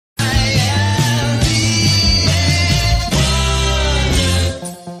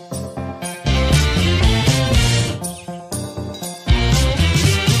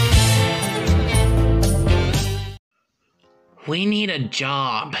We need a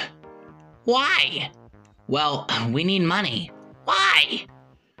job. Why? Well, we need money. Why?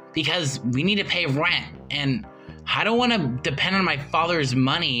 Because we need to pay rent, and I don't want to depend on my father's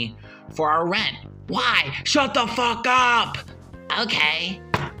money for our rent. Why? Shut the fuck up! Okay.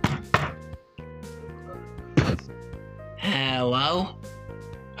 Hello?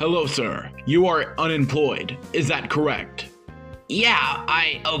 Hello, sir. You are unemployed. Is that correct?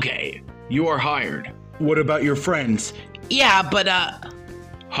 Yeah, okay. You are hired. What about your friends? Yeah, but,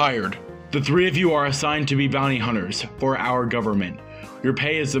 Hired. The three of you are assigned to be bounty hunters for our government. Your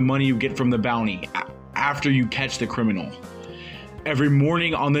pay is the money you get from the bounty after you catch the criminal. Every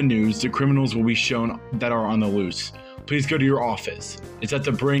morning on the news, the criminals will be shown that are on the loose. Please go to your office. It's at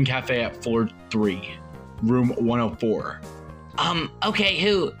the Brain Café at floor 3, room 104.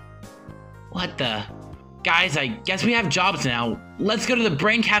 Okay, what the? Guys, I guess we have jobs now. Let's go to the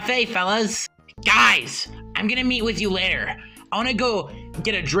Brain Café, fellas. Guys, I'm gonna meet with you later. I wanna go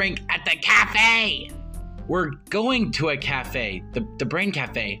get a drink at the cafe. We're going to a cafe, the Brain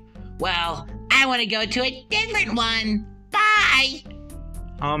Café. Well, I wanna go to a different one. Bye.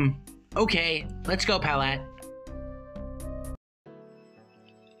 Okay. Let's go, Palette.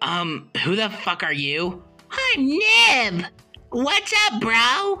 Who the fuck are you? I'm Nib. What's up,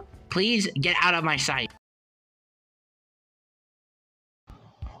 bro? Please get out of my sight.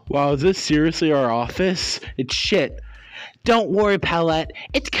 Wow, is this seriously our office? It's shit. Don't worry, Palette.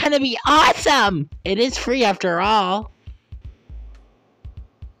 It's gonna be awesome. It is free after all.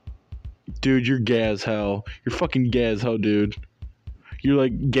 Dude, you're gay as hell. You're fucking gay as hell, dude. You're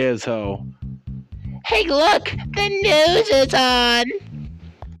like gay as hell. Hey, look! The news is on!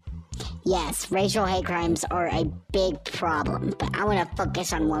 Yes, racial hate crimes are a big problem, but I want to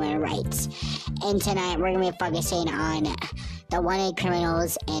focus on women's rights. And tonight we're going to be focusing on the wanted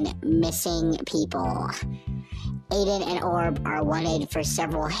criminals and missing people. Aiden and Orb are wanted for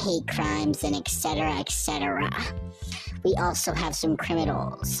several hate crimes and etc., etc. We also have some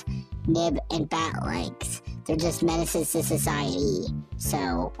criminals, Nib and Batlegs. They're just menaces to society,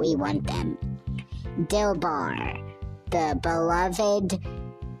 so we want them. Dilbar, the beloved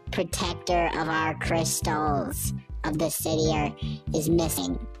protector of our crystals of the city is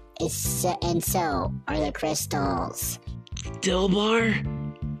missing, and so are the crystals. Dilbar?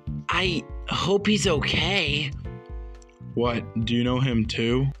 I hope he's okay. What, do you know him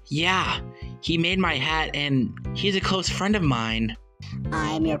too? Yeah, he made my hat and he's a close friend of mine.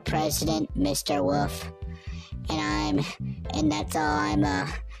 I'm your president, Mr. Wolf, and that's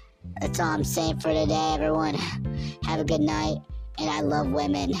all I'm saying for today, everyone. Have a good night. And I love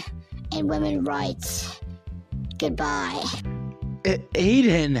women and women's rights. Goodbye.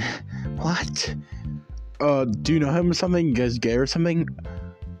 Aiden! What? Do you know him or something? You guys gay or something?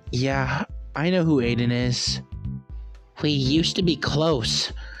 Yeah, I know who Aiden is. We used to be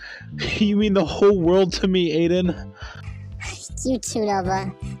close. You mean the whole world to me, Aiden? You too,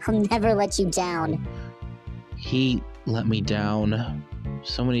 Nova. I'll never let you down. He let me down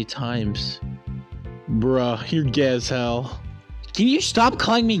so many times. Bruh, you're gay as hell. Can you stop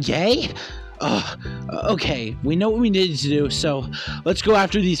calling me gay? Okay, we know what we needed to do, so let's go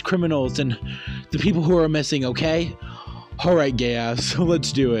after these criminals and the people who are missing, okay? Alright, gay ass,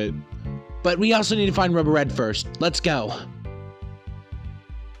 let's do it. But we also need to find Rubber Red first. Let's go.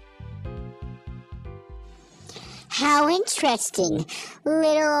 How interesting.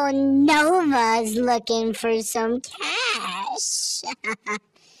 Little Nova's looking for some cash.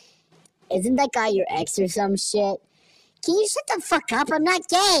 Isn't that guy your ex or some shit? Can you shut the fuck up? I'm not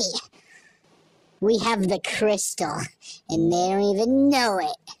gay. We have the crystal, and they don't even know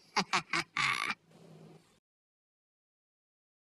it.